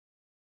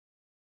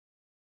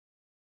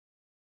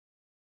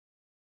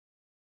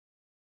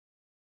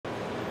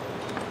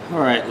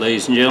Alright,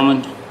 ladies and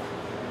gentlemen,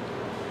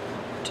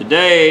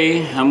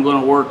 today I'm going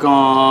to work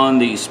on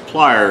these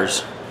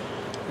pliers.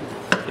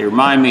 They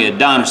remind me of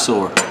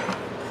dinosaur.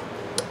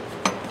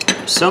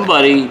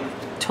 Somebody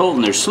told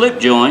them they're slip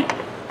joint,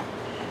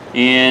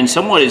 and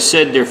someone had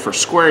said they're for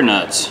square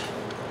nuts.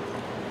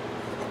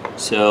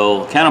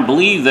 So kind of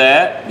believe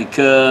that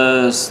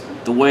because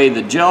the way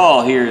the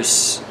jaw here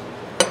is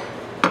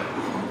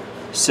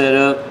set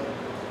up,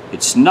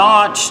 it's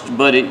notched,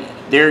 but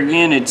there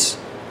again it's,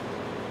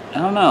 I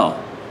don't know.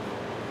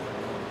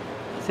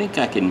 I think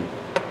I can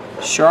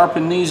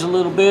sharpen these a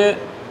little bit.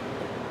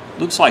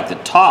 Looks like the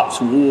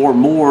tops wore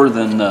more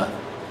than the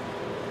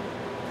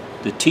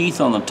teeth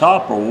on the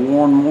top are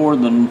worn more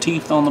than the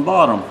teeth on the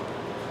bottom.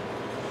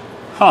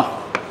 Huh.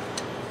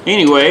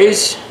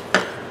 Anyways,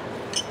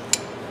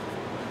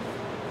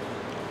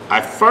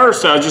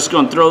 first I was just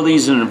going to throw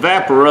these in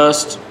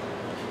Evaporust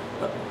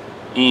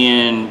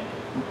and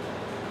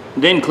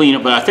then clean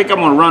it, but I think I'm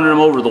going to run them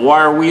over the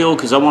wire wheel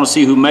because I want to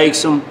see who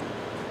makes them.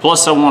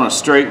 Plus I want to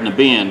straighten the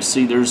bend.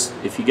 See, there's,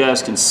 if you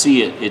guys can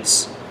see it,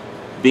 it's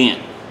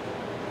bent.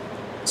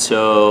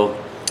 So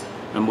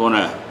I'm going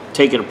to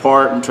take it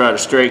apart and try to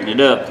straighten it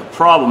up. The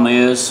problem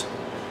is,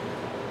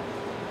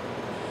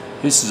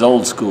 this is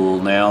old school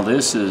now.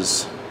 This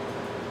is,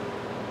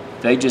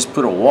 they just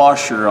put a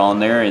washer on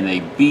there and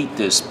they beat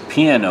this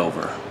pin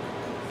over.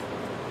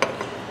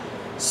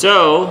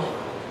 So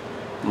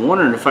I'm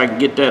wondering if I can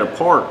get that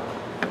apart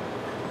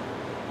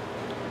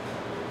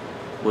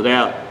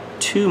without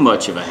too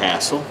much of a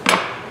hassle.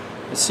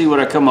 Let's see what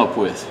I come up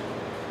with.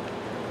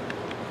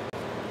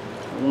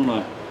 I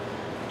want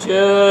to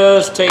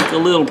just take a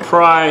little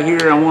pry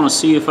here. I want to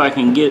see if I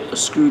can get a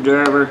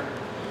screwdriver.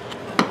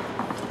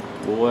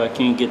 Boy, I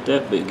can't get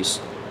that big. If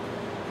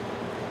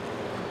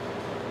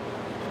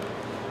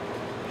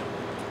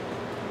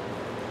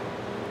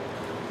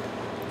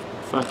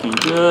I can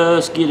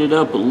just get it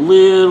up a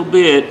little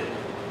bit.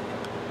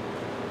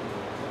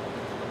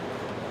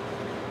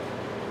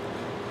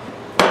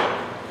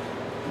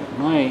 It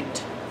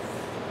might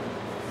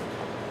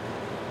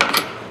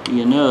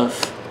be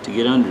enough to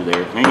get under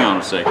there. Hang on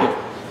a second.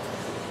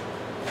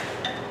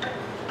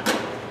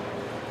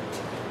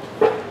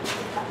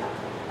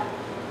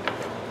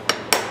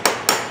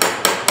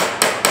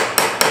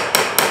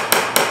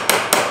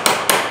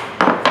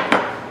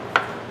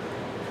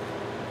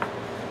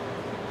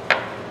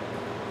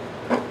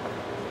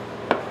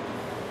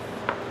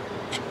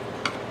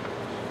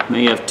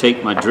 May have to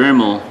take my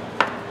Dremel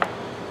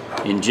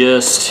and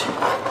just,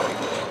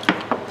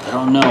 I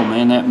don't know,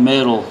 man, that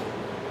metal,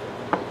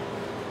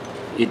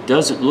 it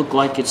doesn't look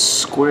like it's a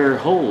square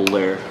hole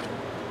there.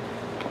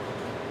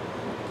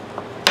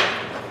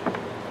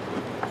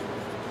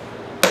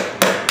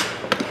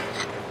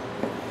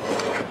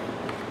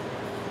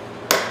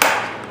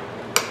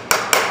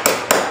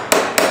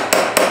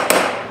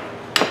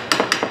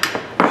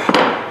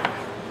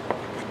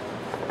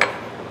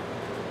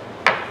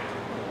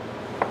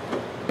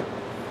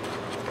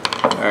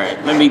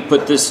 Alright, let me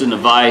put this in a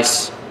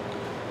vise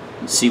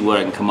and see what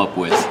I can come up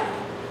with.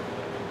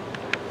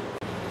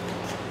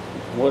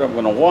 What I'm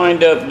going to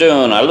wind up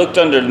doing, I looked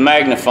under the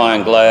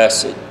magnifying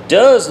glass. It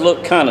does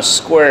look kind of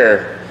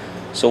square.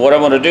 So what I'm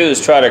going to do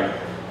is try to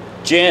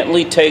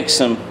gently take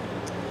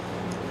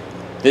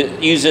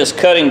use this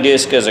cutting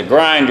disc as a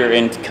grinder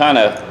and kind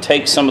of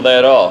take some of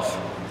that off.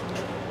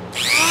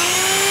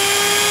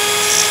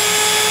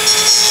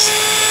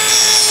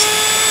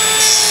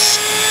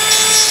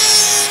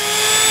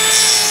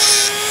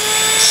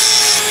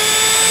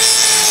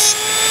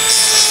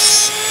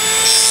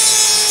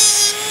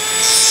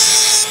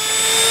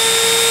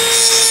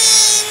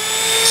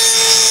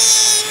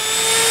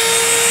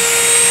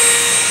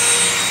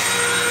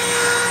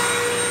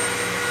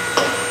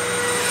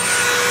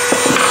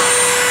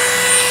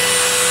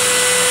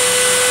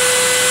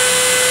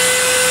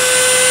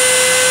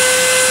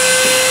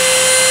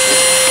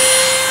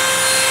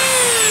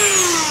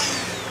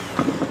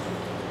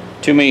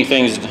 Too many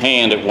things in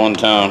hand at one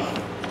time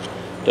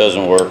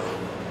doesn't work.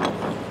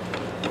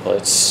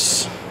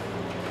 Let's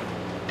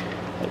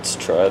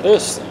try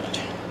this then.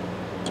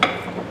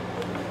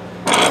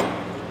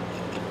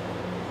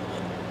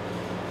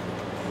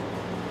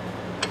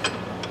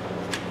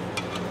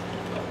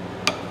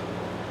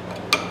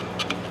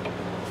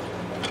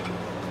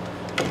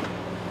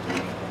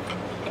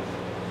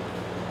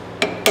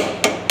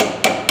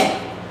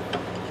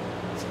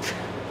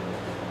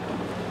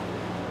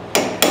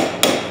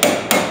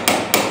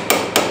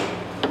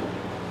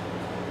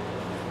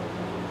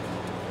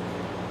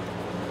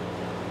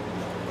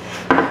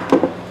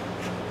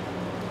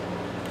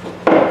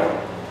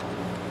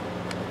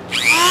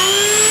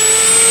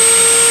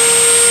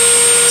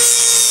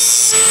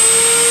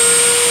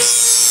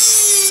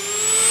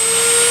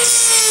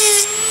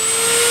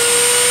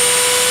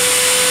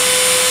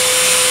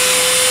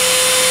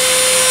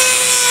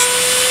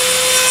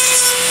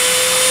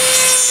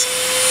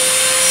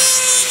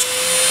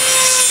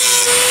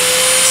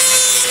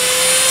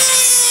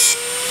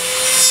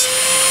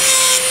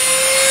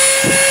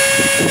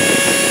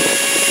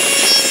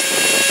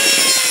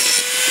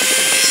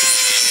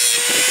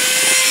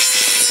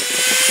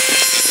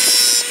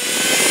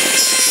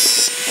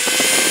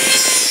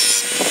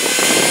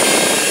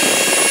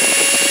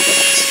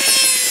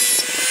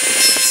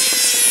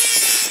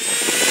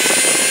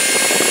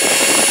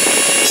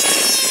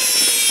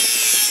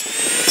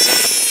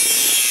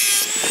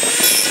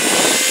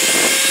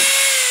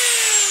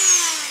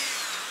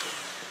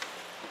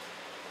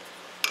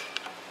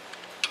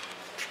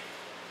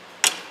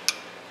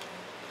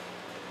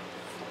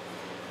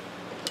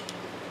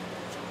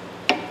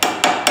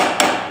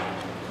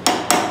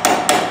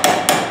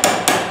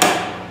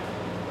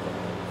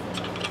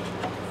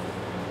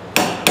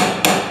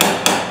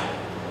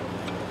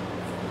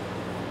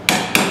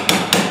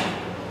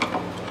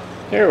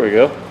 There we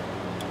go.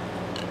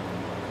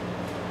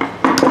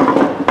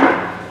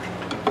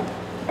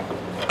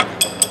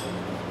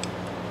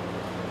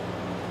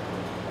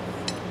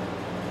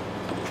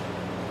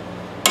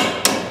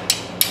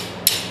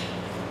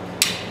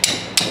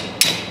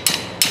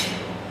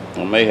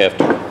 I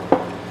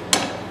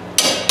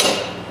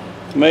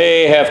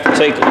may have to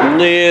take a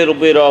little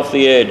bit off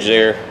the edge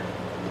there.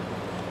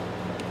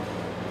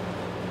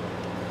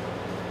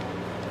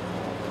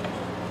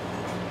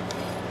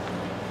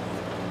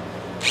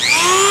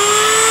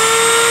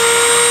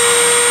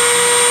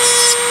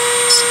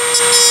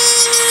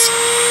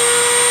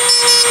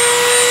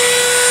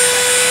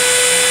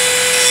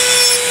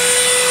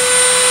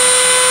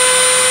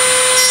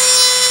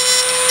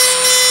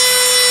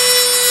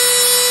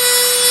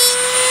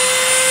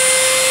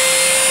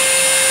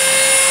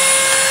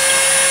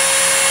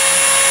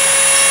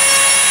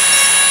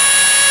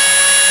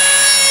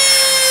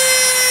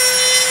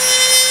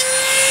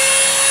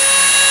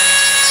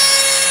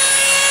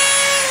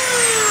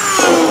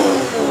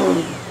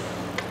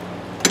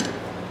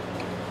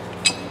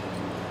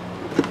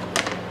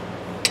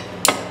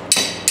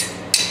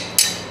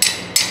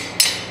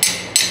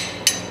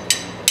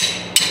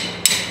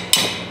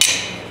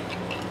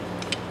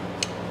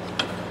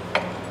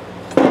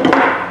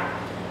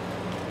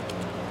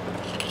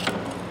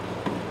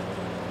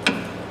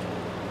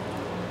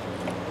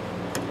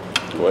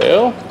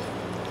 Well,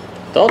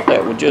 thought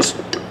that would just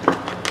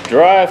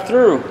drive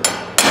through.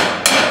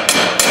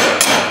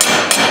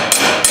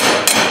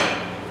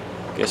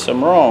 Guess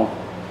I'm wrong.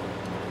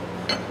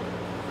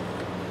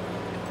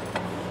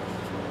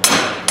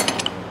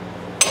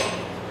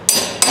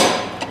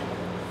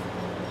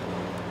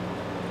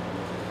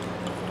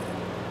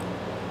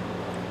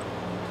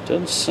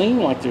 Doesn't seem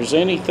like there's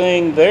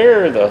anything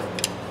there.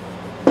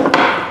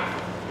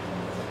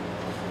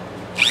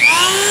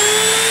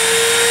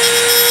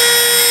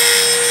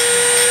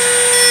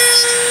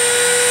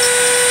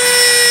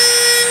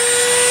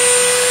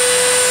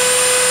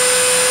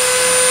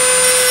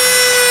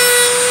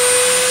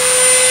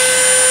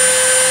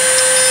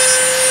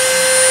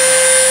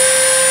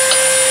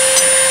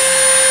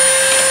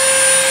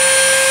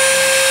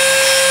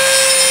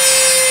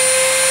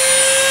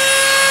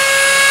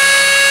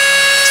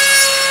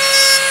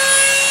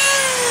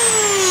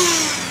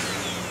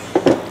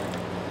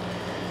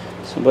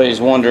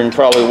 Somebody's wondering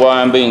probably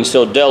why I'm being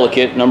so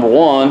delicate. Number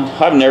one,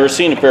 I've never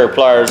seen a pair of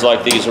pliers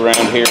like these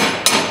around here.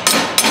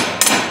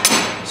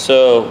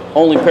 So,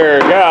 only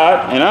pair I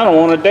got, and I don't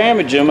want to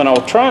damage them, and I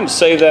was trying to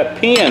save that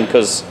pin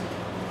because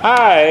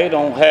I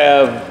don't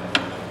have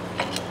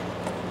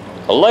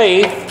a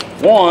lathe.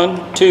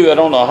 One, two, I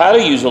don't know how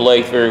to use a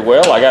lathe very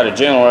well. I got a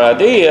general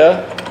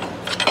idea,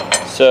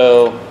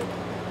 so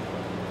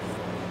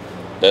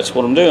that's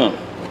what I'm doing.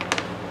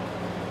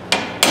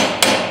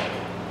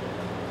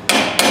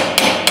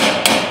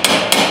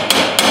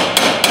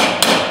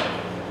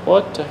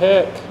 What the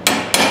heck?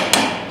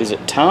 Is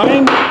it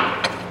timed?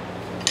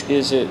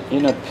 Is it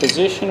in a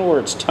position where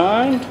it's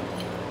timed?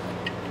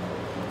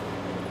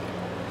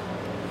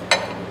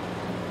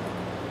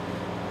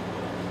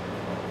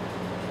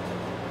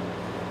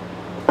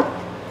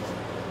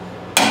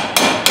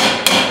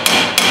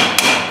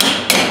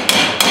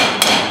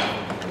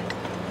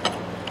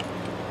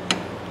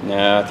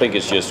 Nah, I think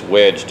it's just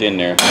wedged in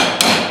there.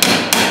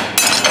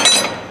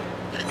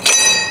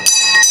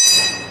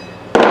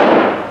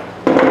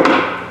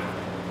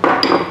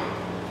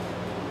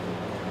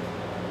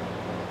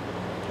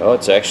 Oh,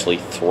 it's actually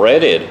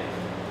threaded.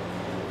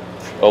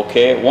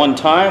 Okay, at one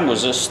time,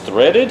 was this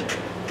threaded?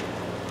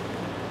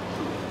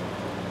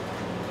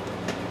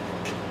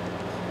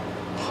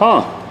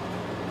 Huh.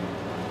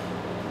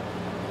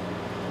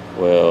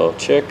 Well,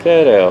 check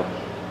that out.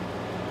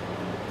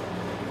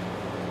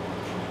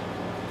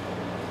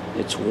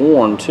 It's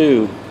worn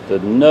too. The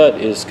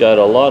nut has got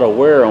a lot of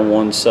wear on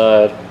one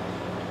side.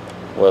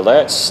 Well,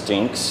 that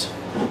stinks.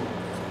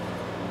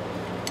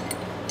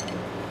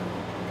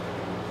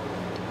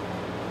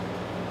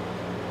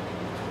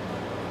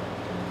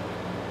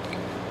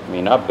 I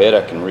mean, I bet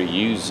I can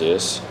reuse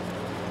this.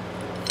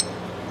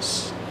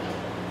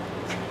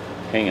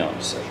 Hang on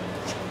a second.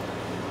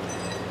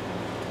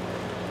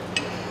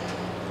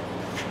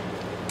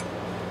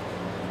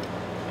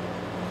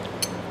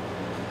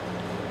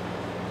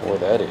 Boy,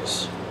 that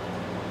is.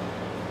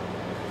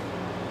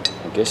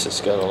 I guess it's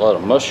got a lot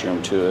of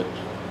mushroom to it.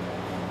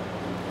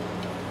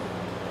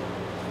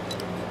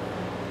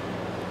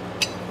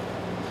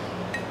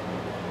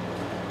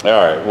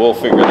 Alright, we'll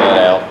figure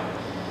that out.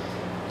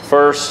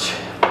 First,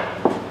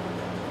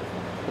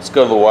 let's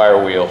go to the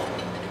wire wheel.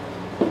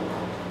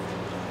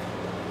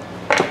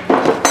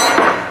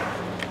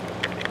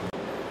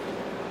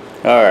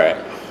 Alright,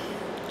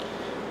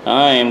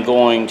 I am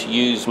going to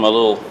use my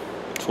little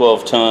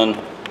 12-ton,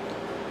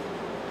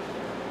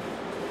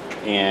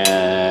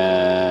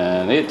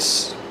 and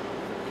it's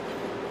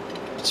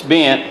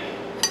bent.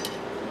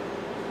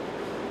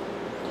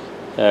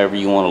 However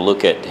you want to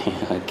look at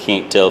it. I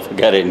can't tell if I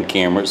got it in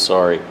camera,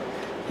 sorry.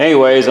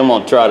 Anyways, I'm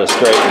going to try to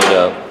straighten it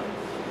up.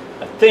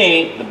 I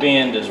think the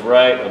bend is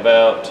right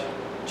about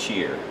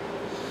here.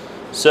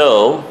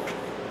 So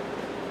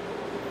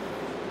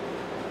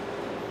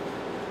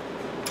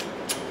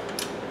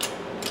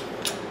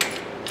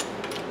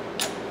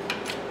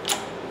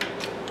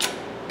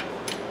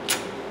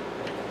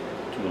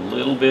do a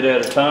little bit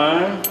at a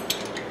time.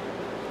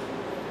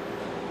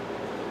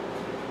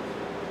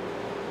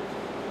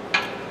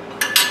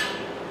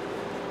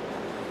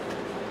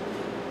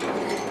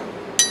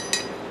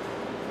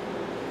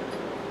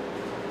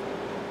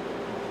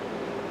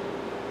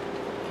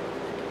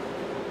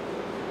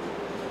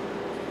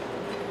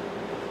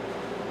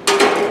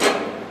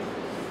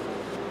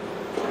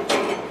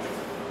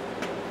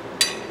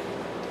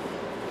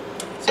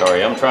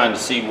 Sorry, I'm trying to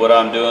see what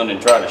I'm doing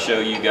and try to show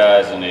you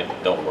guys, and it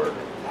don't work.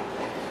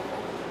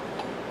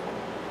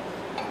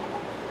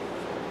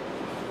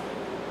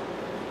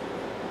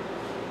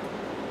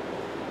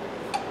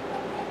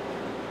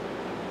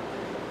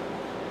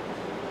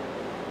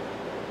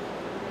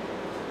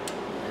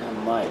 I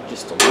might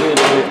just a little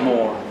bit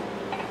more.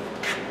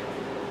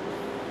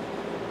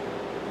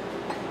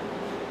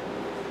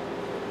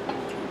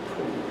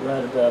 Put it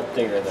right about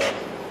there though.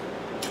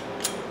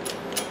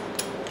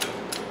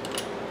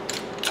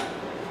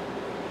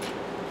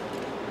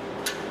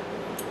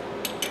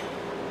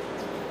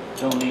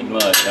 Don't need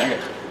much.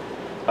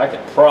 I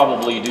could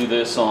probably do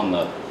this on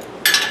the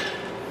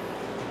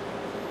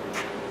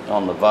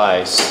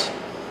vise,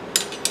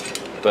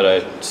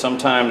 but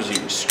sometimes you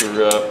can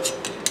screw up.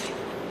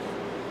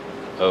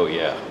 Oh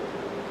yeah.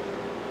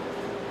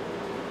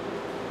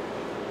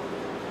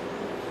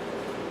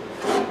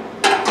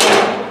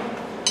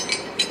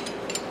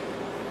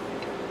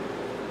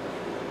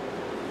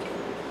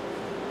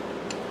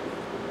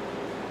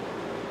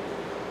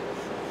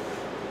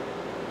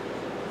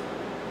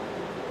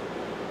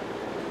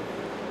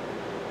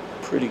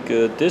 Pretty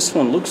good. This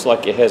one looks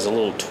like it has a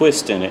little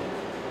twist in it.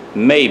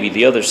 Maybe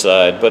the other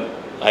side, but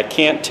I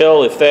can't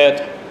tell if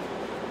that...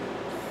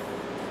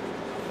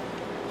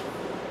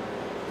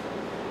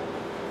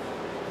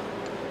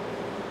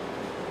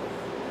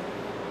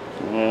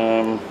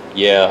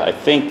 yeah, I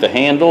think the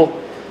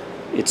handle,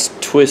 it's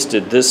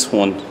twisted. This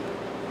one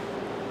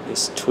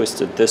is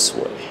twisted this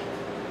way.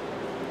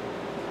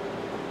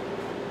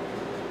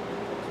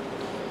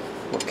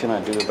 What can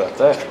I do about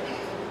that?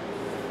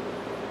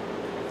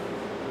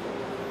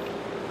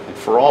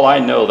 For all I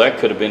know, that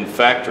could have been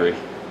factory.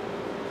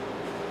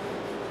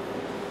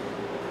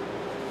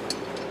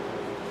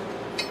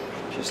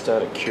 Just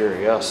out of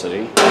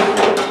curiosity.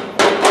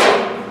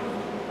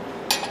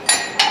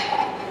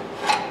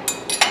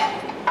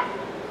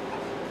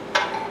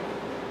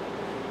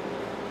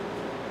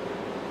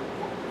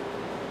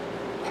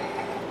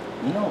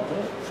 You know,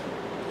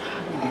 I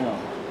don't know.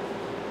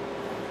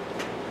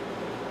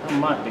 I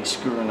might be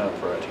screwing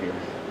up right here.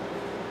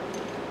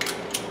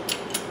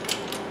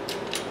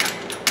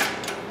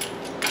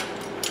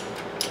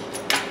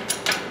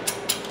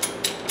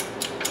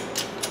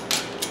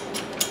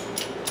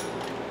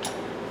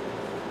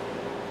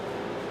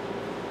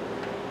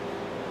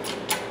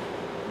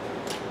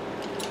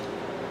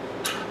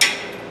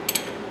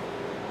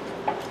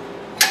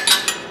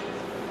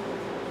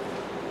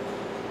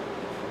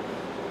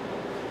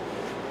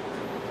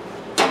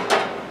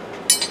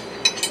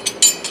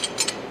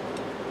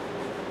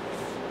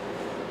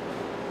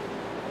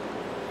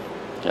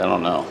 I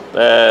don't know.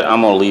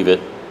 I'm gonna leave it.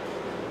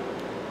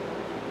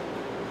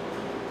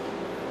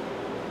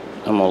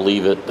 I'm gonna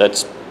leave it.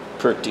 That's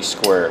pretty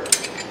square.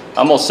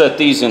 I'm gonna set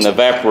these in the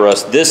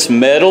evaporust. This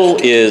metal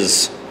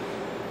is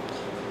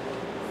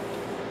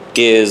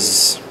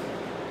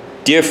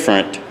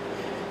different.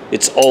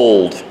 It's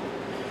old.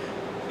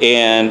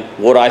 And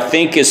what I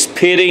think is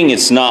pitting,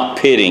 it's not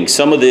pitting.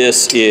 Some of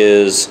this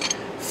is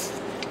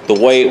the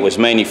way it was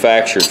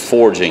manufactured,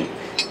 forging.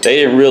 They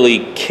didn't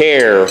really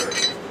care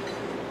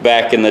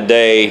back in the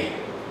day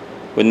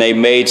when they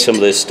made some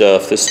of this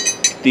stuff.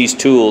 These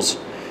tools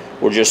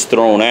were just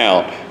thrown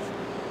out.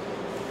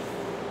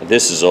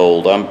 This is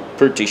old. I'm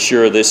pretty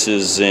sure this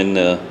is in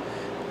the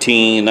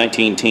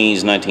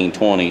 1910s,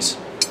 1920s.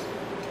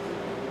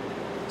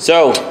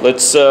 So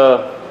let's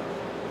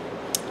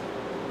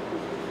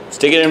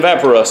stick it in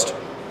evaporust.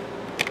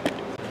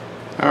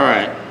 All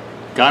right,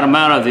 got them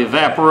out of the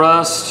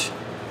evaporust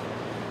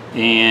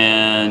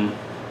and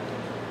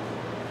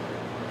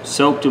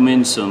soaked them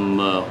in some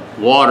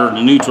water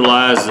to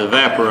neutralize the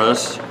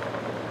evaporust.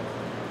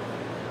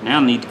 Now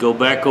I need to go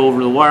back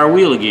over the wire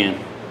wheel again.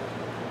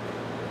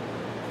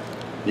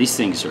 These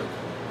things are,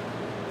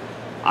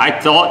 I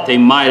thought they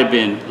might have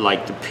been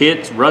like the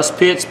pits, rust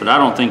pits, but I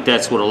don't think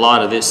that's what a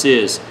lot of this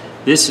is.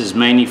 This is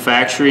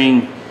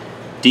manufacturing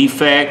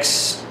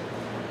defects,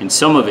 and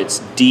some of it's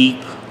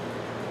deep,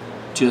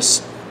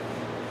 just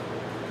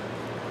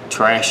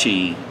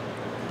trashy.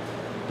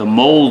 The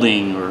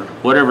molding or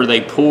whatever they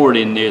poured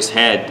in this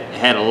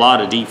had a lot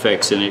of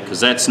defects in it,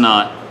 because that's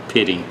not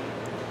pitting.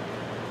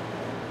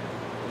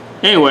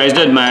 Anyways,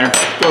 doesn't matter.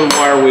 Go to the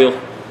wire wheel.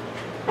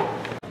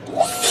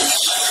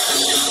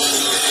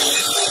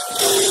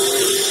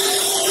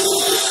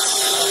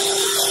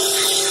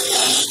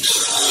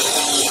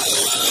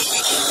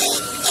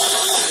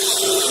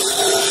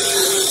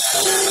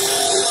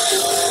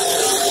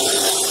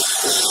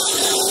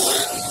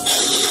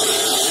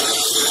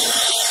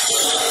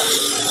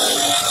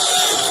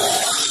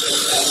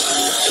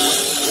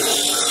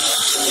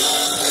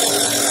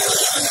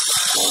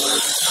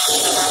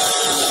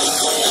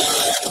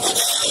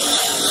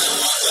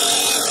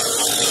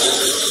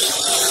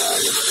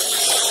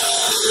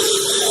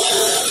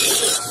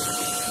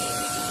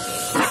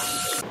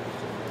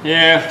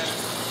 Yeah, I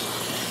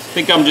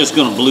think I'm just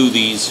gonna blue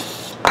these.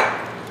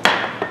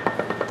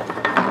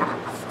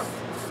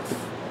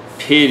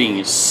 Pitting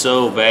is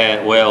so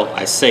bad. Well,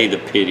 I say the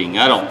pitting.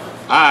 I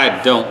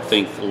don't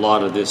think a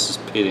lot of this is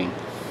pitting.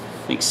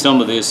 I think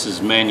some of this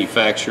is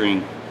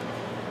manufacturing.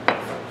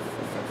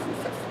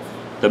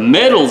 The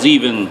metal's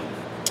even,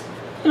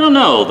 I don't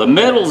know, the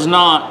metal's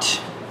not,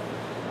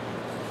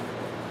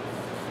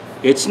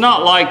 it's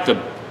not like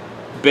the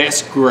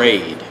best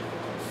grade.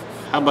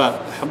 How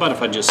about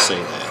if I just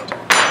say that?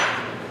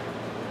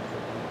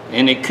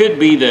 And it could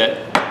be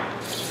that,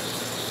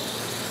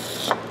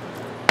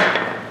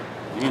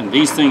 man,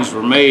 these things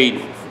were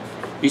made,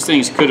 these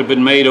things could have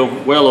been made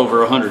well over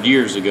 100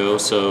 years ago,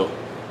 so.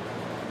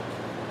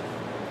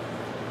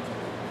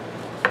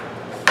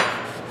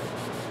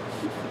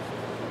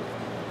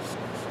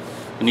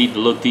 I need to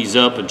look these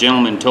up. A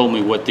gentleman told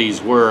me what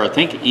these were. I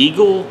think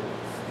Eagle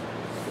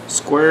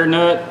square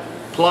nut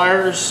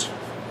pliers.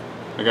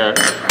 I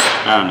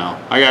don't know.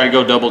 I gotta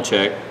go double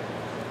check.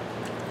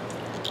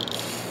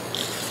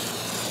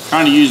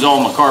 Trying to use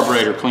all my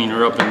carburetor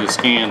cleaner up in this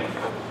can.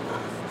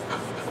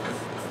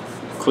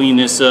 Clean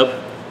this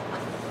up.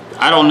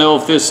 I don't know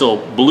if this will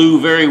blue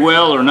very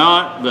well or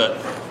not, but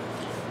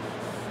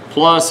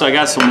plus I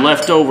got some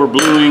leftover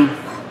bluing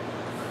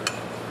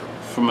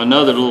from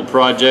another little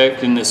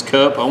project in this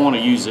cup. I want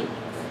to use it.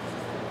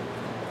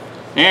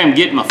 And I'm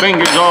getting my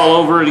fingers all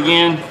over it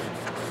again.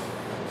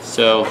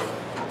 So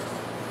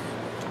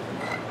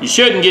you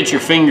shouldn't get your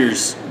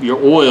fingers, your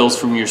oils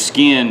from your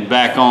skin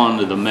back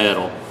onto the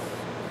metal.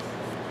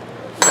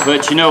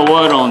 But you know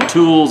what, on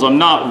tools, I'm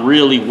not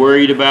really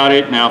worried about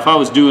it. Now, if I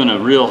was doing a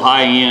real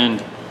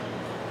high-end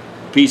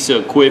piece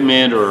of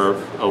equipment or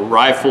a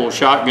rifle,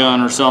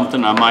 shotgun or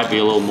something, I might be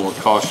a little more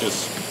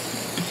cautious.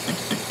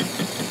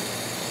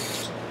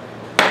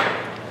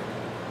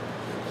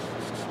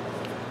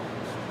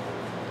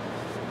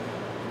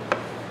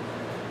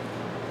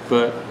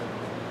 But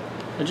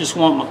I just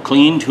want my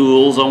clean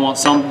tools. I want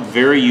something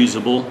very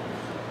usable.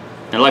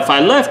 And if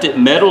I left it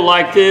metal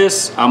like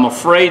this, I'm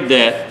afraid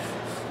that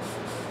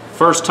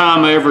first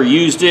time I ever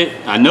used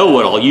it, I know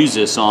what I'll use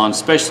this on,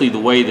 especially the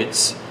way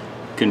that's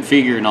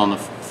configured on the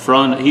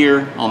front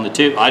here, on the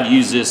tip. I'd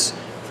use this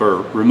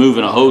for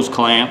removing a hose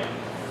clamp,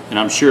 and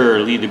I'm sure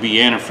it'll either be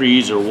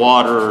antifreeze or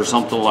water or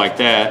something like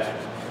that.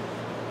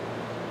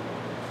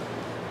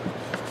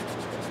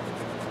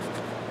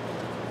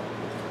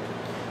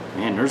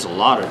 Man, there's a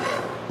lot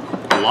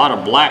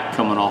of black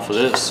coming off of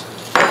this.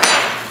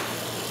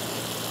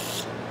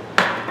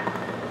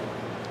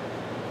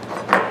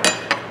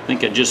 I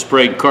think I just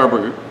sprayed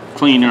carburetor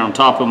cleaner on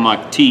top of my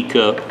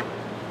teacup.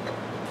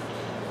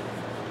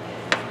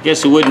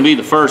 Guess it wouldn't be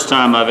the first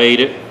time I've ate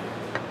it.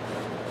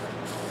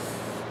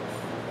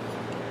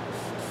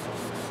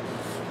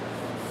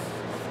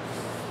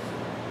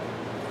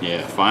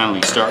 Yeah,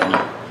 finally starting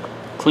to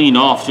clean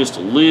off just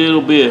a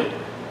little bit.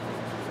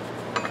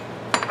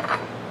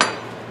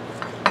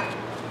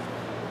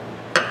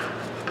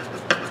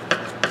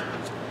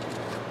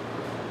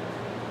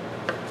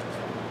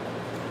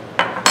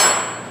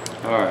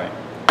 Alright,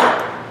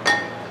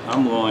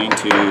 I'm going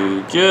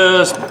to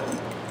just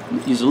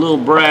use a little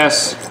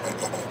brass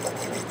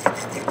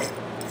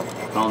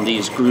on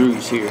these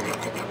grooves here.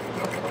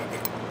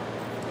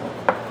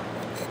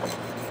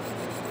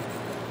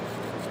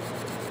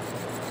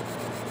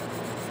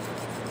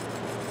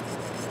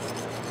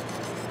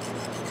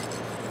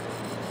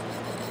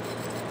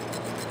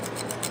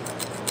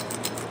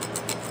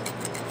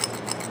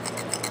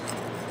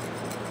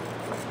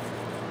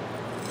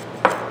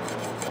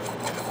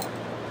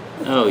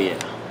 Oh yeah,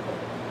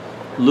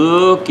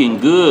 looking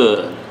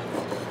good.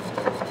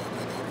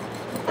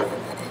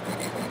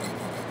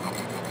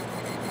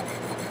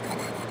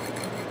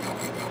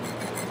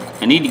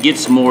 I need to get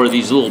some more of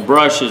these little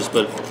brushes,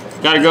 but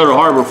got to go to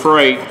Harbor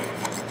Freight,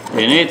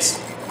 and it's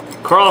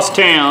across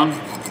town.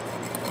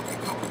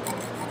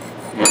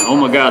 And oh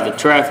my God, the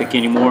traffic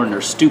anymore, and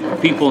there's stupid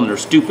people and their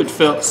stupid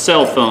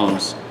cell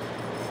phones.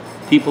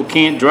 People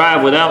can't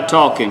drive without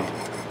talking.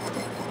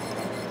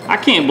 I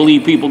can't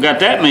believe people got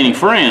that many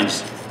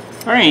friends.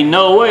 There ain't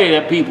no way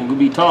that people could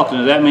be talking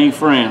to that many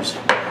friends.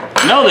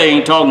 No, they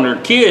ain't talking to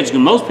their kids,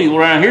 because most people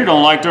around here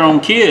don't like their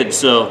own kids,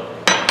 so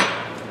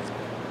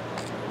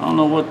I don't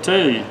know what to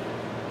tell you.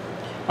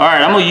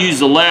 Alright, I'm going to use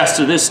the last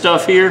of this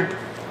stuff here.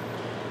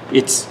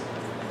 It's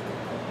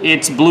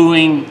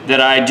bluing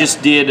that I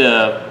just did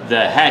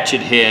the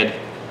hatchet head.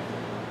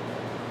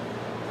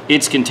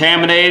 It's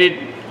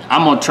contaminated.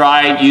 I'm going to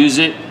try it, use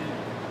it.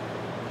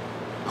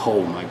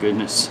 Oh my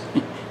goodness.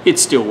 It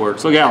still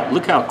works. Look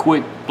how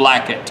quick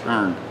black it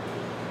turned.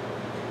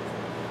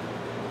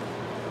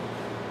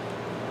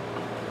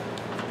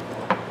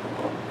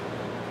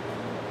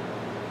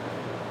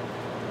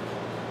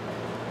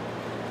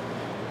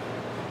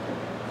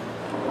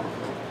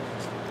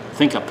 I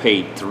think I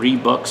paid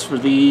 $3 for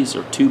these,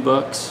 or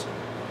 $2,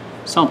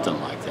 something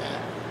like that.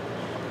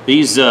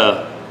 These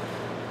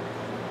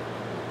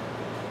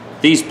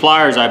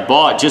pliers I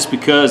bought just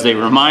because they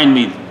remind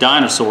me of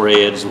dinosaur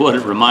heads, what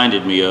it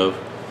reminded me of.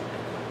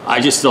 I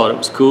just thought it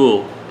was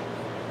cool.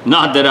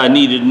 Not that I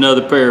needed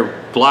another pair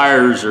of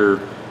pliers or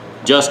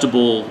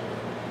adjustable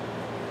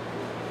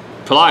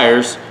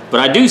pliers, but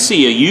I do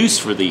see a use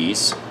for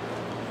these.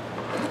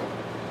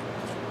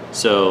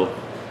 So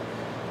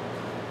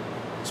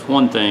it's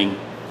one thing.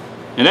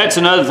 And that's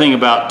another thing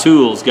about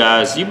tools,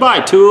 guys. You buy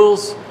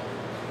tools,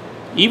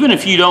 even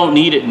if you don't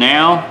need it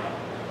now,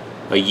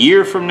 a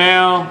year from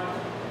now,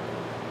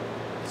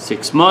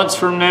 6 months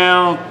from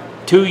now,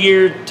 2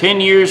 years,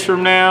 10 years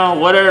from now,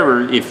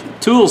 whatever. If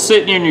tools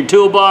sitting in your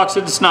toolbox,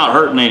 it's not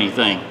hurting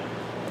anything.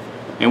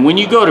 And when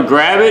you go to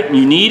grab it and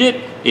you need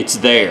it, it's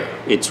there.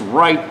 It's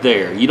right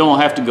there. You don't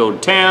have to go to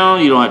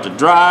town. You don't have to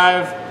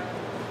drive.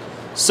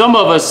 Some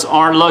of us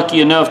aren't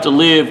lucky enough to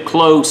live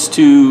close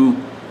to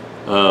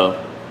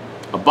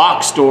a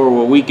box store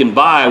where we can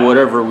buy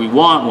whatever we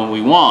want when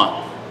we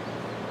want.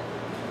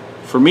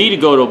 For me to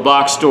go to a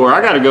box store,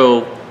 I got to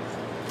go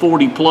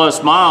 40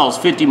 plus miles,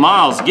 50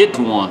 miles to get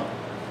to one.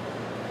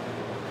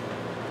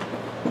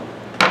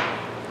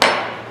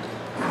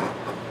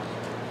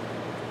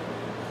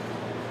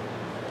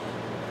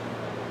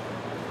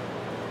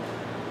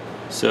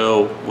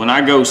 So when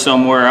I go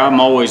somewhere, I'm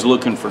always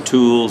looking for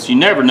tools. You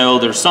never know,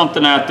 there's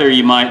something out there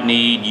you might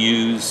need,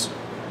 use.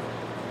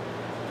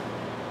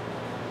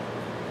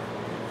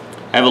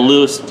 I have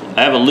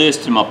a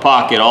list in my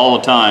pocket all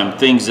the time,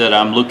 things that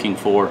I'm looking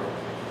for.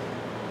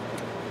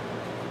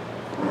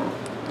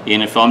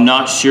 And if I'm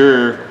not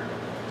sure,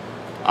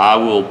 I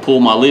will pull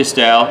my list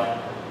out,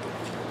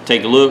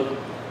 take a look.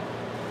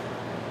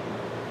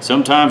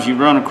 Sometimes you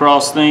run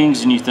across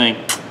things and you think,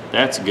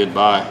 that's a good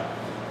buy.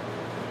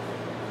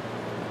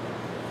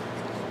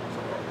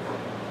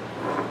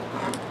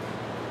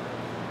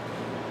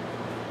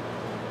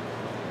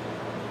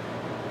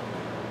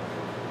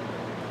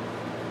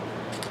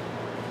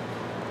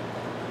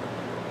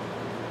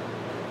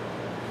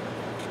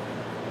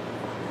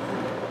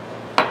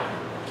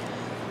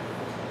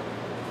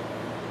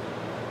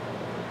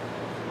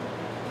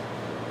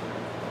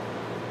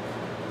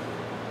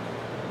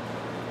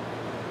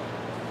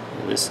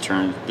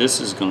 This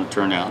is going to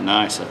turn out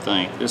nice, I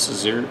think. This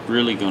is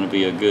really going to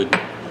be a good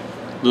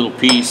little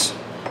piece.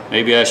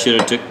 Maybe I should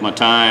have took my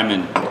time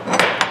and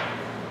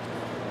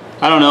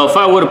I don't know if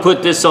I would have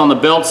put this on the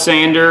belt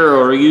sander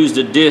or used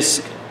a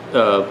disc,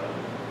 a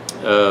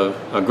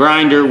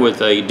grinder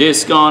with a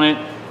disc on it,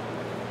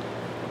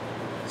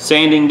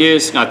 sanding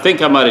disc. I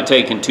think I might have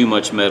taken too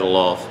much metal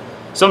off.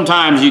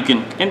 Sometimes you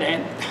can,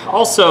 and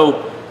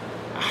also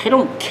I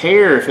don't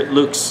care if it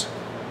looks.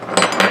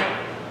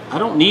 I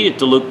don't need it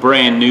to look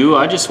brand new.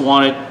 I just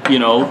want it, you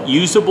know,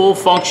 usable,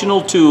 functional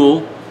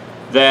tool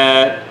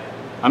that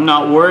I'm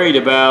not worried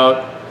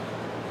about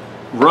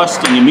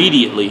rusting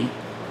immediately.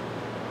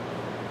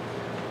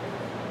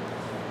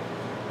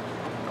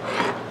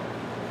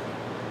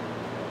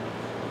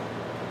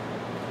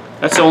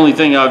 That's the only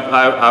thing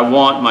I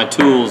want my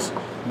tools,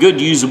 good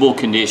usable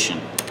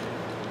condition.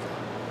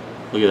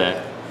 Look at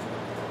that.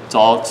 That's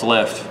all that's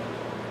left.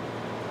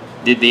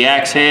 Did the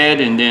axe head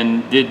and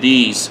then did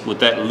these with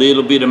that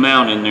little bit of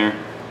mount in there.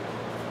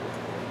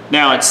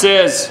 Now it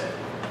says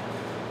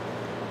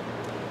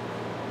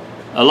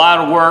a lot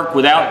of work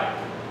without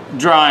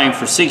drying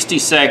for 60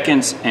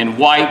 seconds and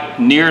wipe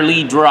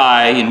nearly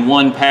dry in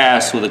one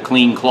pass with a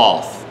clean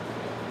cloth.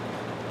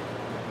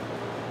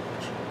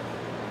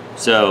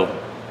 So,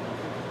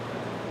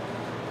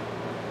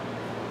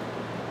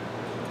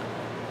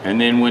 and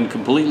then when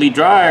completely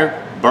dry,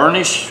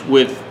 burnish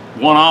with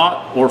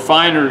 1/0 or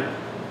finer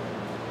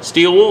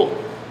steel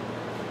wool.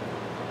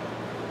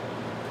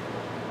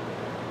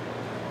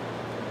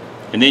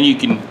 And then you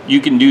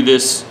can do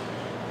this,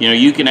 you know,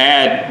 you can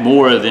add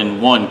more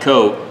than one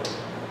coat.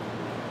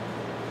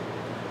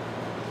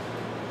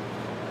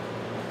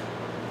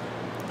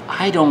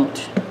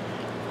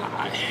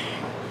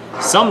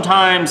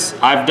 Sometimes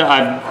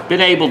I've been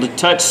able to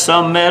touch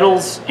some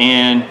metals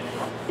and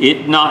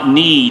it not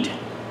need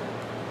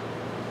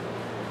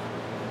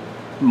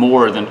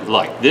more than,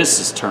 like this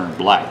is turned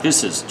black.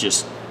 This is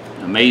just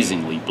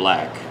amazingly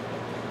black.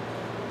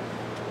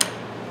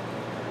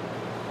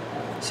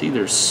 See,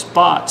 there's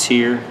spots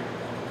here.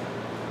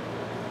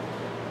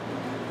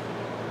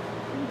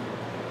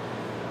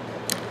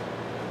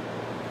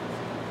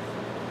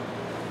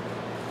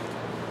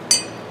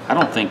 I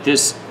don't think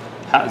this,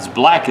 as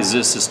black as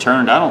this is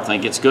turned, I don't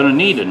think it's going to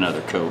need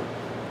another coat.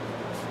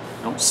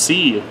 I don't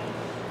see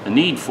a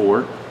need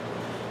for it.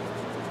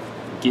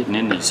 Getting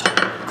in these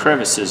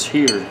crevices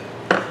here.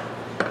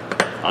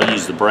 I'll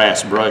use the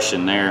brass brush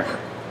in there.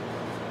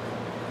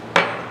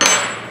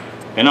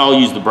 And I'll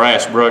use the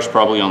brass brush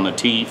probably on the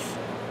teeth.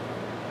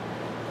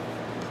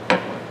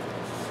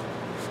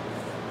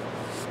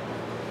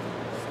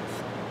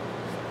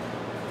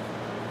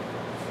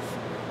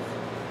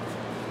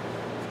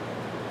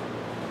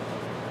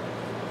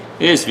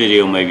 This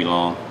video may be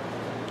long,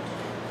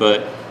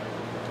 but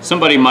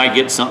somebody might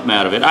get something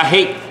out of it. I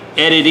hate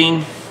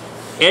editing.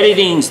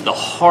 Editing's the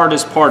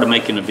hardest part of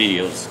making the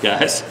videos,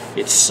 guys.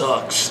 It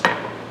sucks.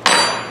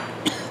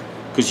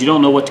 Because you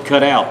don't know what to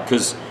cut out.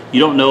 Because you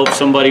don't know if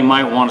somebody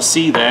might want to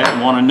see that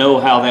and want to know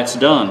how that's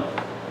done.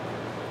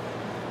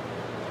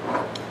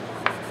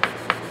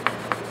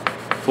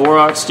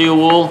 4/0 steel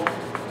wool.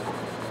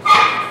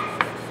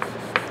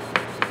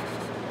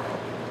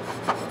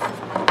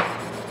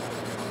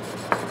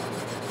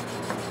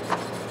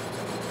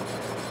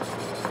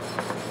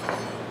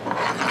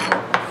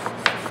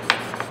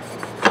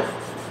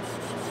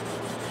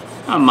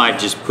 I might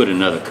just put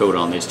another coat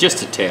on this just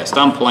to test.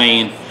 I'm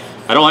playing.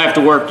 I don't have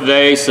to work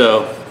today,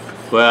 so,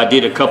 well, I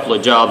did a couple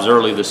of jobs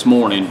early this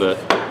morning, but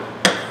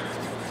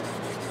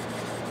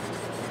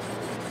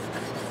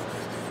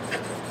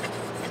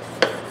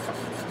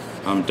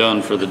I'm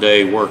done for the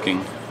day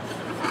working.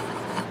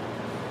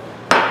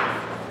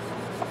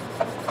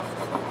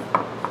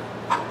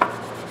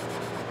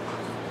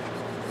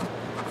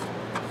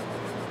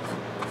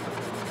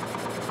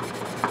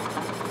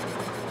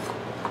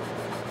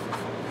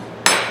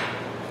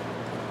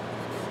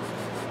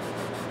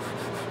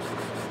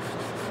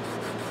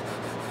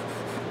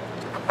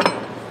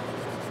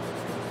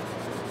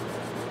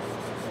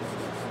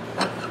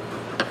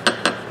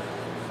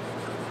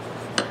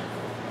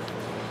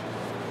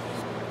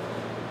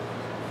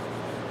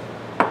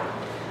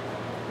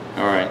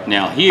 Alright,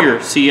 now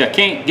here, see, I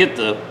can't get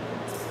the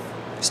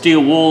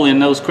steel wool in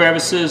those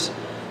crevices,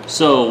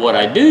 so what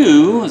I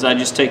do is I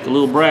just take a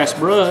little brass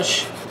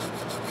brush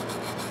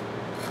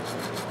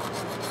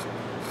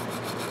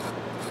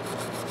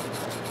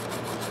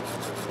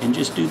and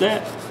just do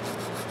that.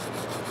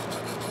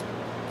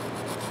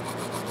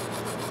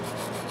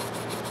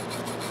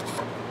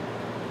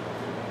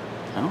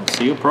 I don't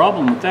see a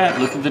problem with that.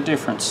 Look at the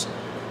difference.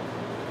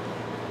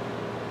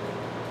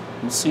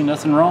 Don't see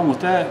nothing wrong with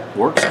that.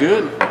 Works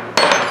good.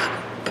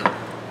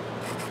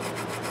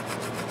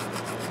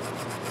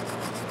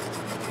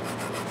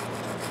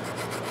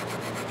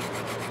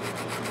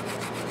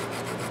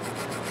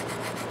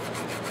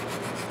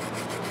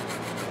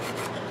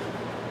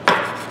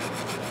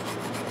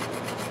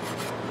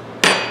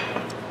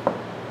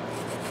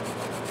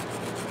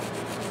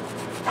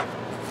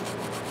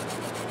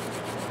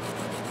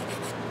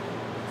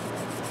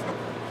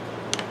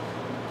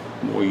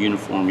 More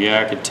uniform. Yeah,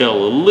 I could tell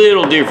a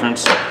little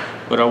difference,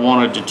 but I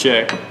wanted to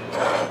check.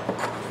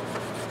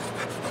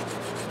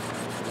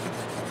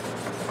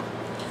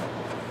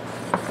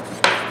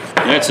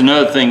 That's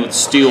another thing with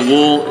steel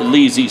wool. It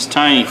leaves these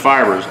tiny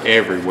fibers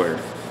everywhere.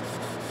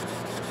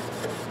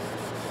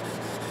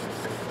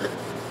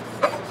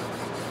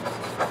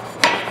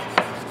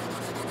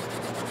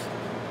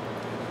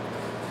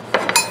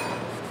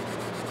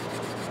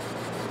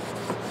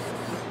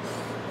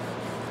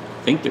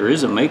 I think there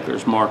is a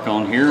maker's mark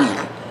on here.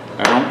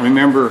 I don't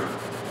remember.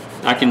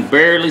 I can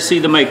barely see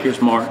the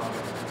maker's mark.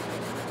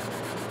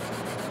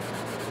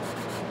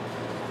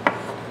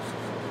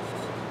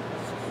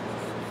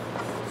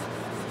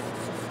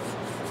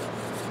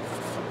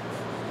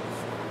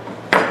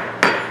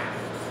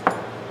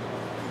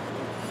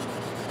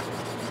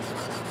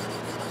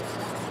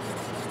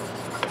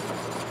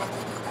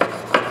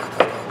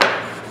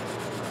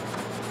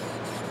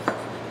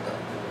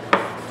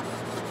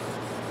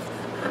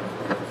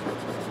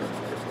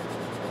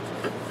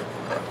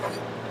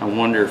 I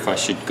wonder if I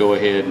should go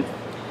ahead.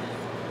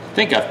 I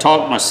think I've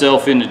talked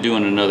myself into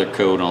doing another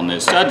coat on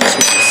this. I just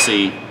want to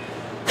see.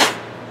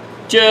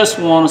 Just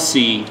want to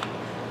see.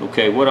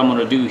 Okay, what I'm going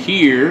to do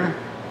here.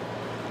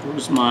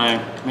 Where's my,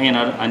 man,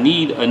 I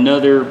need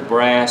another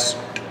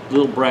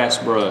little brass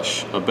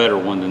brush. A better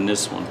one than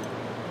this one.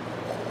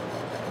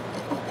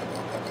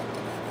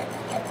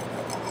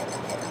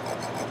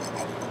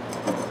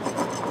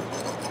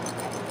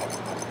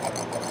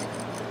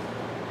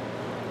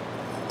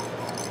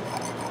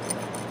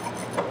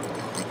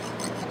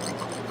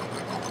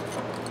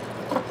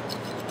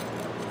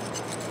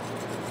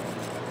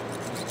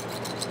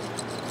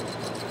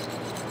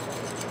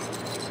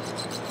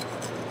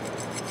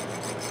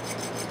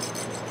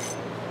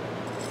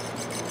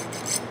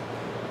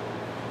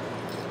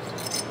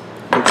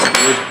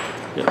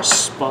 Got a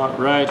spot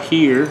right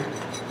here.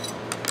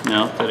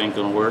 No, that ain't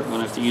gonna work. I'm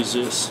gonna have to use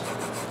this.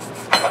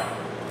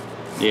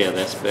 Yeah,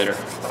 that's better.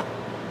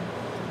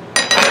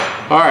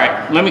 All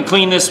right, let me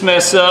clean this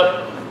mess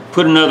up,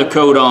 put another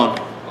coat on.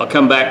 I'll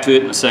come back to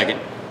it in a second.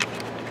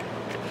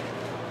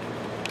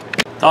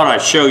 Thought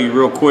I'd show you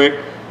real quick.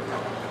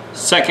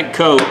 Second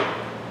coat.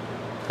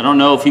 I don't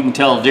know if you can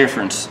tell the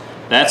difference.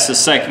 That's the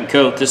second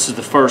coat. This is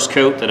the first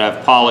coat that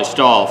I've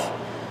polished off.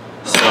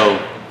 So,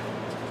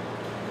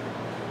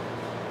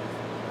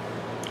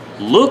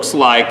 looks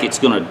like it's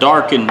going to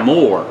darken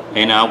more,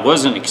 and I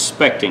wasn't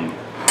expecting,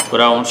 but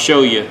I won't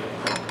show you.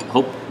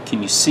 Hope,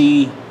 can you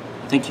see?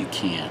 I think you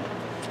can.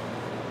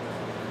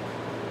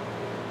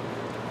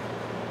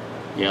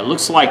 Yeah, it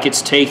looks like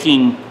it's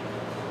taking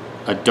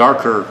a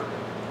darker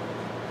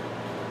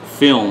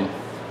film.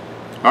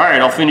 All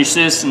right, I'll finish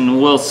this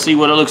and we'll see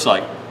what it looks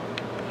like.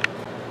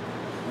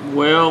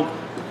 Well,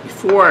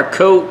 before I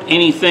coat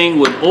anything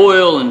with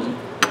oil and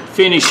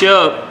finish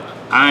up,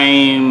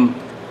 I'm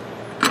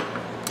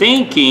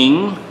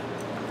thinking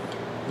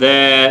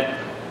that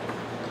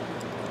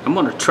I'm I'm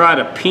gonna try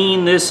to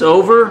peen this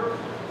over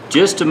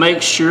just to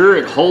make sure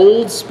it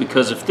holds,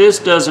 because if this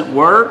doesn't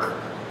work,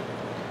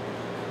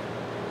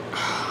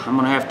 I'm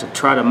gonna have to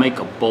try to make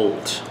a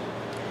bolt.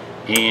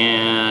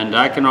 And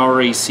I can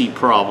already see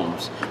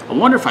problems. I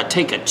wonder if I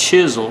take a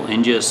chisel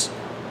and just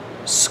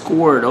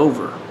score it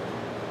over.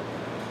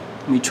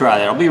 Let me try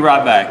that. I'll be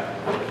right back.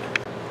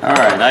 All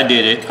right, I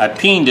did it. I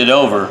peened it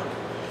over.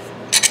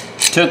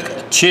 Took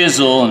a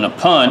chisel and a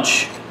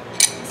punch.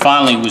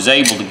 Finally was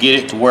able to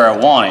get it to where I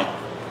want it.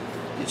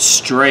 It's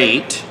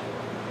straight.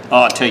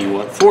 Oh, I'll tell you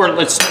what.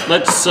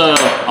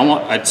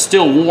 It's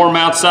still warm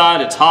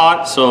outside. It's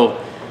hot,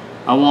 so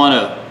I want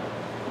to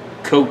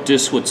coat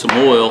this with some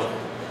oil.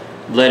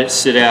 Let it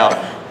sit out.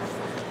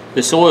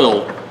 This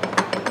oil,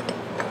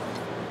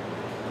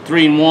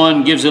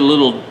 3-in-1, gives it a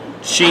little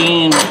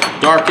sheen,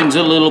 darkens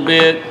it a little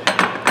bit.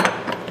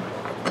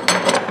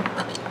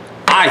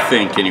 I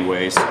think,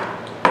 anyways.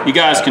 You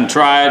guys can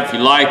try it if you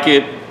like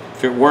it.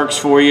 If it works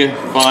for you,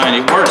 fine.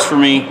 It works for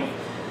me.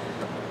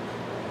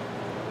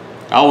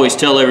 I always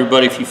tell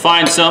everybody, if you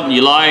find something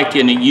you like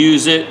and you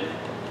use it,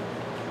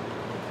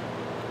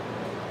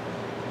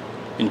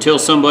 until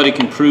somebody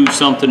can prove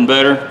something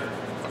better,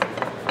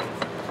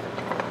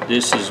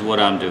 this is what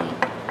I'm doing.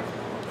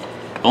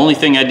 The only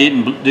thing I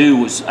didn't do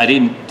was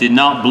did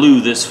not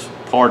blue this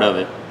part of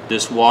it,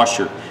 this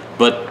washer.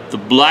 But the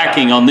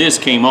blacking on this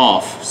came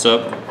off,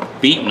 so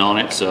beaten on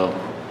it, so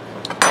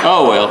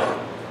oh well.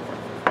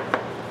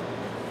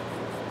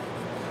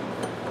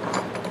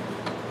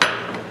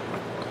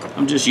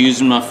 I'm just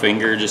using my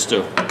finger just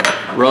to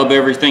rub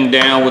everything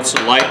down with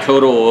some light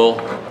coat of oil.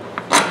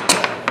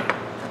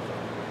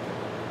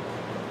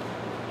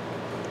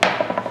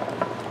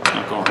 It's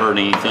not gonna hurt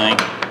anything.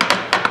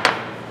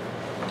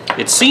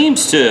 It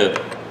seems to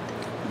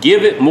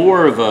give it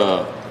more of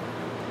a,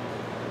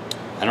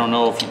 I don't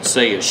know if you'd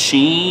say a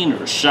sheen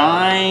or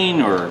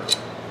shine, or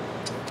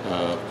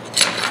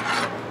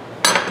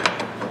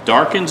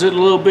darkens it a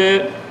little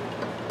bit.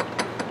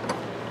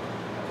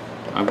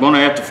 I'm going to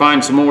have to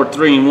find some more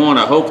 3-in-1.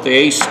 I hope the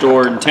Ace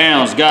store in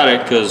town's got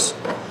it, because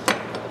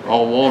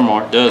all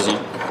Walmart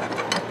doesn't.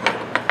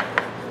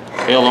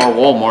 Hell, our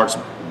Walmart's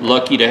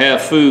lucky to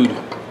have food.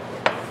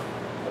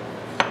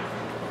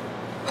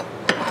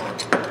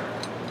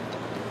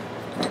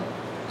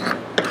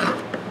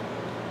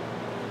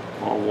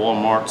 Our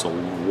Walmart's a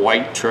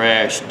white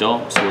trash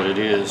dump's what it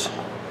is.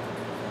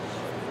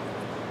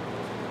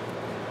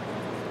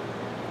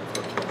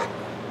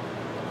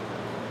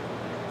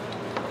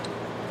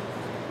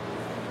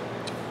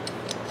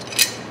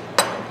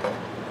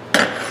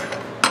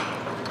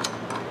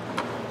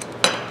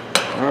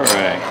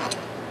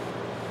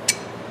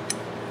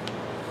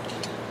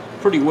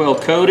 Pretty well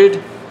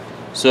coated,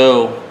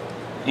 so,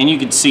 and you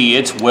can see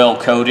it's well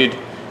coated,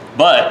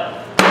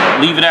 but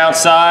leave it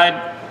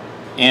outside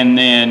and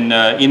then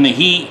in the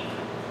heat,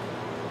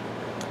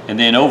 and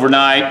then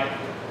overnight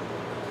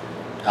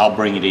I'll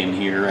bring it in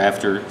here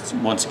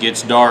once it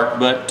gets dark.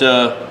 But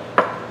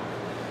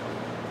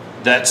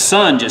that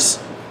sun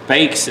just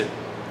bakes it.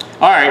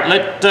 All right,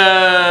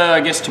 I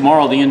guess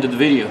tomorrow the end of the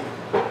video.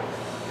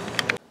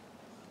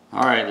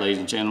 All right, ladies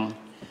and gentlemen,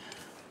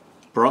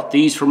 brought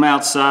these from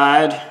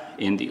outside.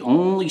 And the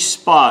only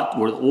spot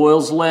where the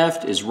oil's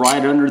left is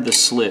right under the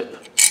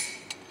slip.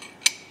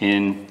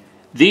 And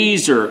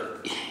these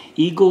are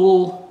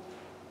Eagle,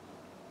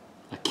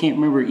 I can't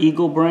remember,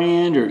 Eagle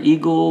brand or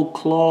Eagle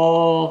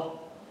Claw,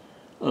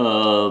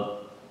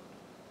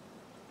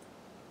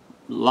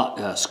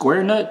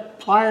 square nut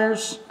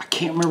pliers. I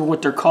can't remember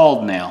what they're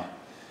called now.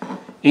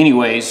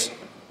 Anyways,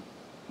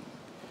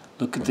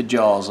 look at the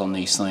jaws on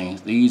these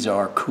things. These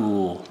are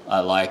cool. I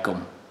like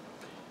them.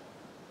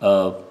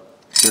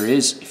 There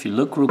is, if you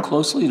look real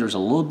closely, there's a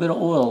little bit of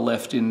oil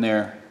left in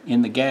there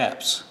in the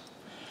gaps.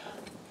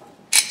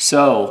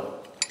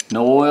 So,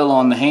 no oil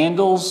on the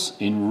handles,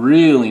 in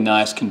really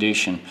nice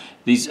condition.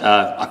 These,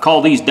 I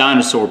call these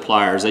dinosaur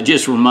pliers. They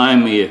just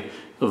remind me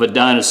of a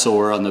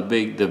dinosaur on the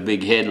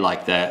big head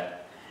like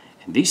that.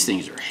 And these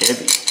things are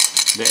heavy.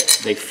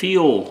 They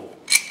feel,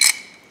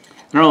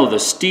 I don't know, the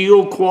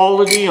steel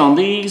quality on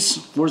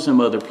these. Where's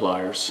them other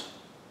pliers?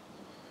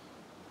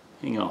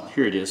 Hang on,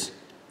 here it is.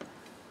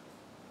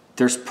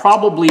 There's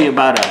probably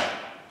about a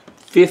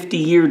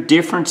 50-year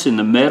difference in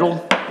the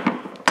metal,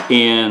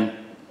 and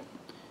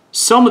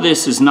some of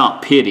this is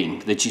not pitting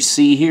that you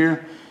see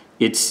here.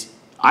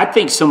 I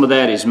think some of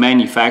that is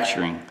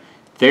manufacturing.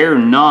 They're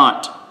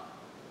not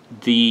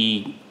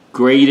the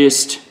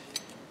greatest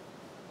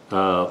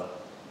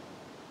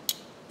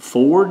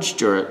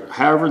forged, or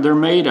however they're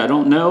made, I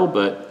don't know,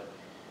 but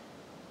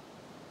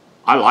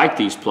I like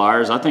these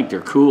pliers. I think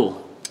they're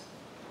cool.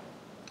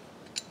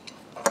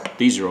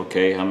 These are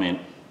okay. I mean,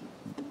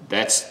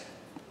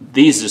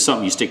 these are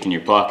something you stick in your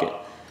pocket.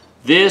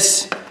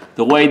 This,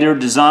 the way they're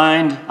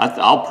designed,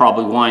 I'll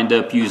probably wind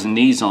up using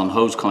these on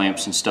hose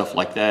clamps and stuff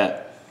like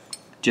that,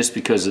 just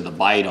because of the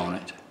bite on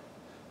it.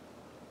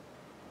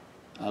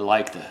 I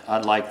like that. I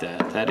like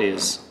that. That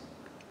is,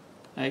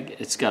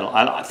 it's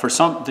got for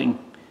something.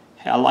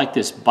 I like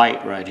this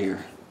bite right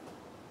here.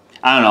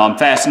 I don't know, I'm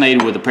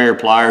fascinated with a pair of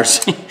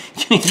pliers.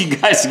 You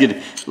guys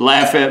can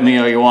laugh at me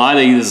all you want.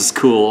 I think this is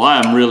cool.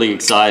 I'm really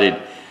excited.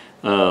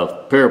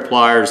 Pair of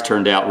pliers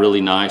turned out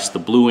really nice. The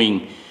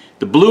bluing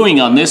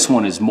on this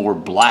one is more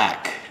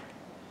black.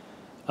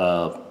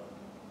 And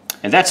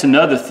that's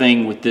another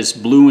thing with this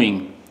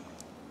bluing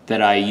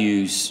that I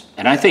use.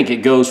 And I think it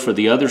goes for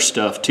the other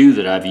stuff too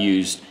that I've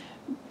used.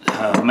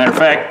 Matter of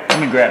fact,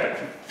 let me grab it.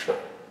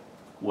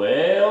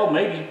 Well,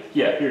 maybe.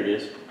 Yeah, here it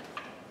is.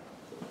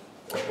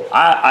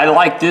 I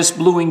like this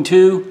bluing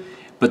too,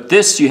 but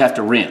this you have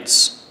to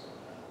rinse.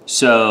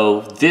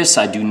 So this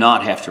I do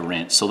not have to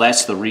rinse. So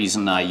that's the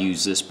reason I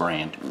use this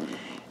brand.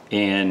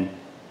 And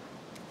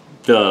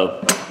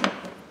the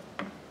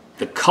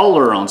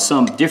color on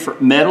some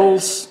different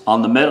metals,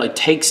 on the metal, it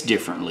takes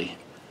differently,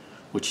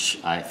 which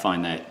I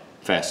find that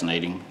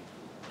fascinating.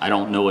 I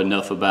don't know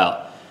enough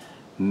about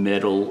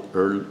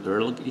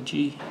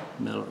metallurgy.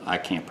 I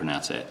can't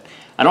pronounce that.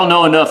 I don't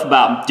know enough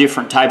about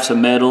different types of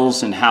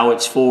metals and how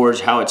it's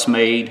forged, how it's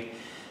made.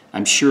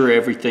 I'm sure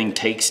everything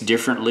takes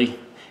differently.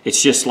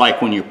 It's just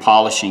like when you're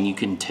polishing, you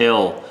can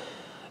tell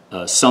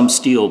some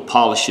steel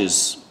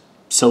polishes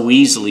so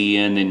easily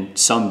and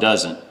some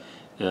doesn't.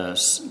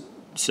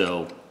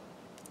 So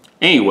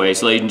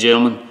anyways, ladies and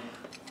gentlemen,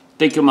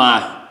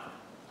 I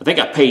think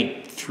I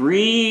paid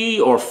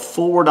 $3 or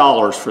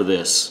 $4 for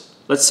this.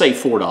 Let's say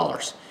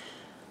 $4.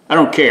 I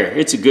don't care.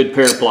 It's a good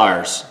pair of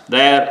pliers.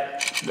 That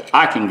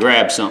I can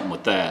grab something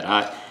with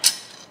that.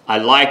 I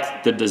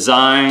like the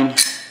design.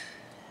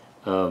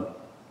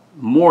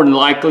 More than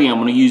likely, I'm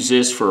going to use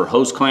this for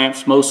hose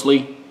clamps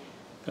mostly,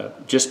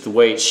 just the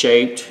way it's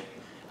shaped.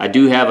 I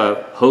do have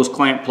a hose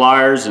clamp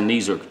pliers, and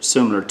these are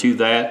similar to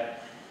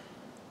that.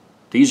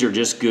 These are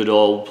just good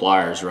old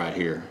pliers right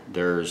here.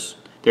 There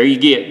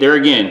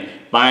again,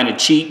 buying a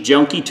cheap,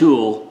 junky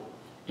tool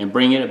and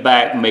bringing it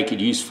back and make it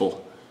useful.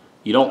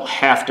 You don't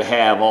have to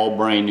have all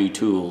brand new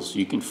tools.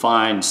 You can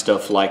find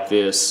stuff like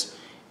this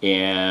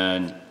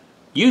and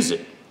use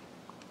it.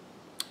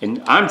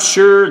 And I'm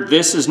sure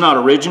this is not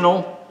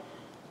original.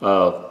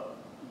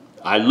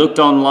 I looked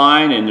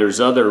online and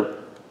there's other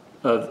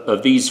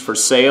of these for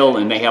sale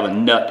and they have a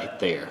nut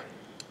there.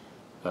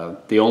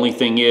 The only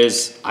thing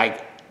is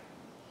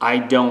I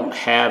don't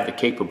have the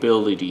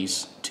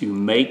capabilities to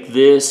make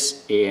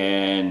this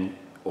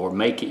or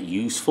make it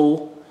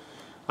useful.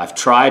 I've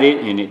tried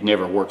it and it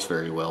never works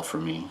very well for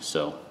me.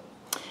 So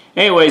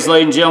anyways,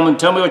 ladies and gentlemen,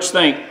 tell me what you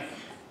think.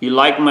 You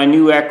like my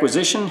new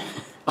acquisition?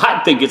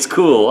 I think it's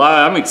cool.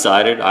 I'm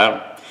excited.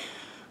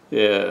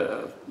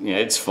 Yeah,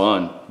 it's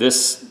fun.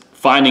 This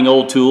finding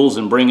old tools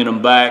and bringing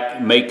them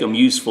back, make them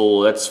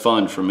useful, that's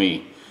fun for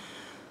me.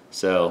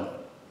 So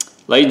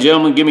ladies and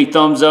gentlemen, give me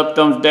thumbs up,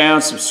 thumbs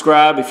down,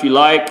 subscribe if you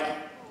like.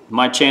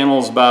 My channel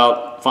is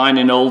about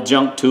finding old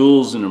junk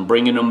tools and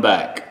bringing them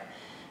back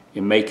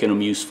and making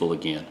them useful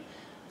again.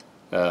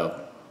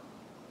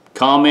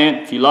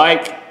 Comment if you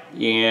like.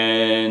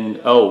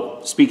 And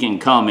speaking of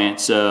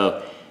comments,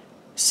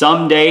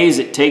 sometimes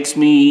it takes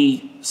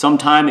me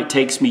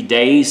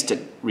days to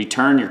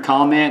return your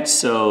comments,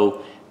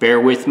 so bear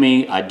with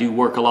me. I do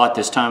work a lot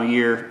this time of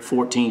year,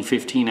 14,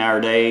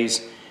 15-hour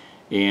days,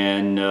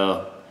 and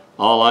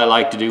all I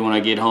like to do when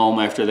I get home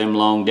after them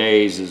long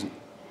days is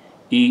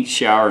eat,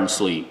 shower, and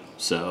sleep.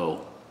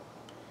 So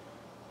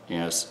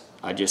yes,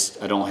 I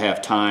don't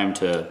have time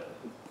to,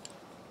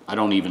 I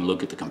don't even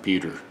look at the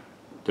computer.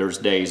 There's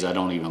days I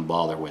don't even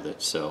bother with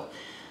it. So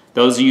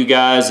those of you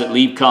guys that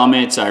leave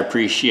comments, I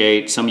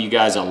appreciate. Some of you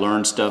guys, I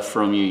learn stuff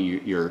from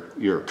you.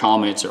 Your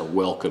comments are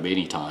welcome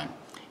anytime.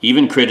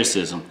 Even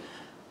criticism.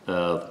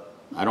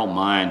 I don't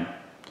mind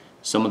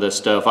some of the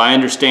stuff. I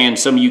understand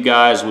some of you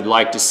guys would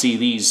like to see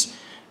these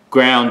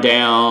ground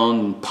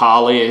down,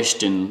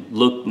 polished, and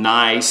look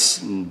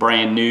nice and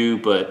brand new,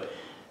 but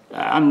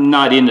I'm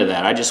not into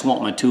that. I just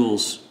want my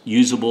tools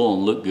usable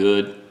and look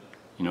good,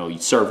 you know,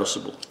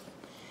 serviceable,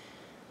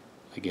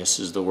 I guess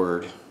is the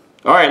word.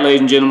 All right, ladies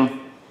and gentlemen,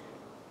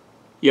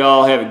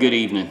 y'all have a good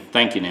evening.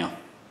 Thank you now.